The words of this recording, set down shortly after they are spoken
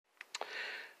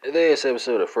Today's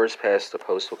episode of First Past the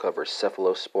Post will cover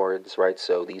cephalosporins, right?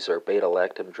 So these are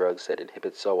beta-lactam drugs that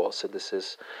inhibit cell wall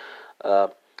synthesis, uh,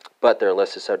 but they're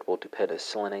less susceptible to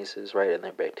penicillinases, right? And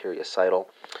they're bactericidal.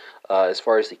 As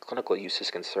far as the clinical use is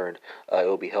concerned, it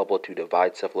will be helpful to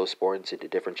divide cephalosporins into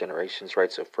different generations,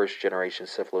 right? So first generation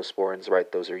cephalosporins,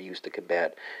 right? Those are used to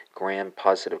combat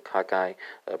gram-positive cocci,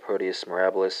 Proteus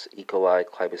mirabilis, E. coli,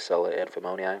 Klebsiella, and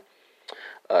Pneumoniae.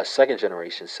 Second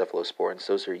generation cephalosporins,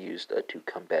 those are used to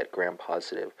combat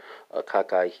gram-positive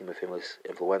cocci, Haemophilus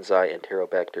influenzae,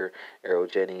 Enterobacter,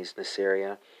 Aerogenes,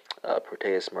 Neisseria,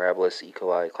 Proteus mirabilis, E.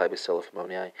 coli, Klebsiella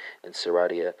pneumoniae, and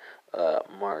Serratia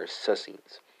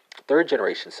marcescens. Third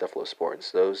generation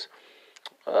cephalosporins, those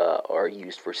are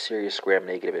used for serious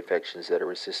gram-negative infections that are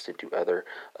resistant to other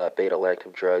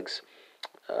beta-lactam drugs.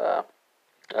 Uh,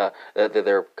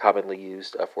 they're commonly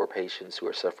used for patients who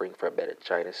are suffering from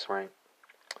meningitis, right?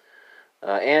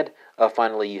 And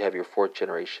finally, you have your fourth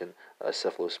generation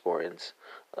cephalosporins.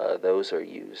 Those are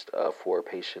used for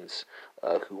patients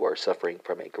who are suffering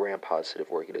from a gram-positive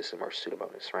organism or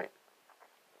Pseudomonas, right?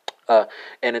 Uh,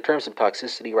 and in terms of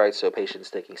toxicity, right, so patients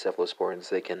taking cephalosporins,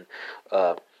 they can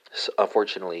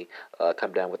unfortunately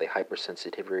come down with a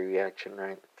hypersensitivity reaction,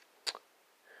 right?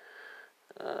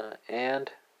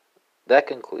 And that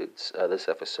concludes this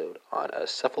episode on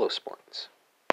cephalosporins.